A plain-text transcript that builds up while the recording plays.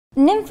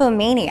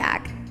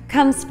Nymphomaniac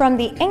comes from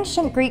the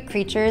ancient Greek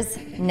creatures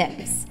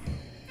nymphs.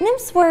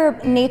 Nymphs were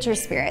nature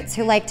spirits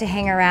who liked to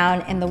hang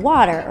around in the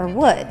water or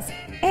woods,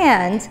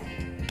 and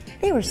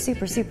they were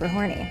super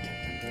horny.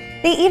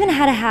 They even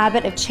had a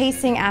habit of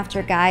chasing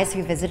after guys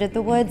who visited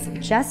the woods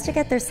just to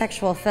get their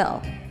sexual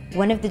fill.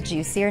 One of the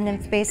juicier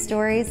nymph-based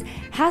stories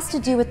has to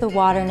do with the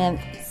water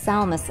nymph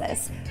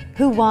Salmacis,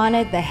 who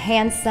wanted the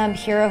handsome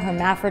hero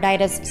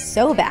Hermaphroditus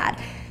so bad,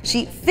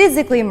 she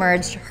physically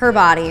merged her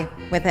body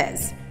with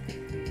his.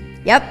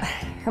 Yep,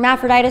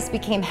 Hermaphroditus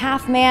became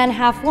half man,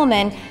 half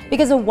woman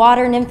because a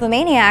water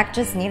nymphomaniac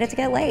just needed to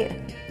get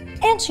laid.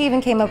 And she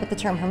even came up with the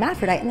term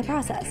hermaphrodite in the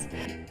process.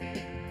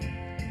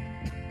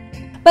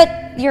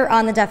 But you're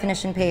on the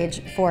definition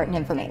page for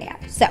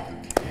nymphomaniac. So,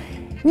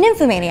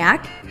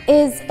 nymphomaniac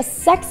is a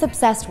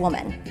sex-obsessed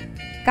woman.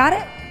 Got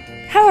it?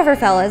 However,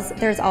 fellas,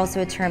 there's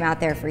also a term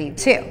out there for you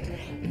too.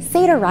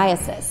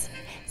 Satyriasis.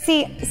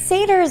 See,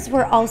 satyrs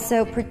were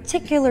also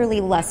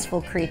particularly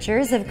lustful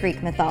creatures of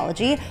Greek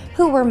mythology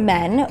who were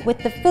men with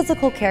the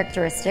physical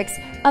characteristics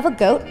of a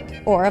goat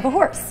or of a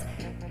horse.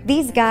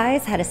 These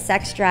guys had a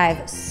sex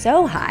drive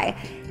so high,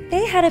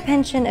 they had a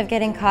penchant of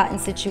getting caught in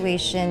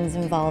situations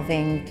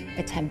involving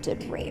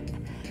attempted rape.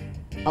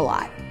 A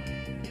lot.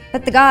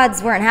 But the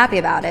gods weren't happy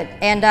about it,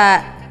 and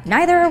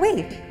neither are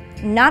we.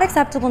 Not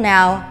acceptable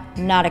now,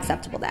 not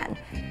acceptable then.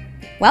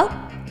 Well,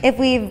 if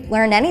we've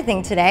learned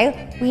anything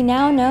today, we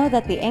now know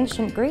that the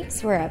ancient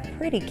Greeks were a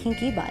pretty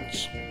kinky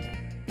bunch.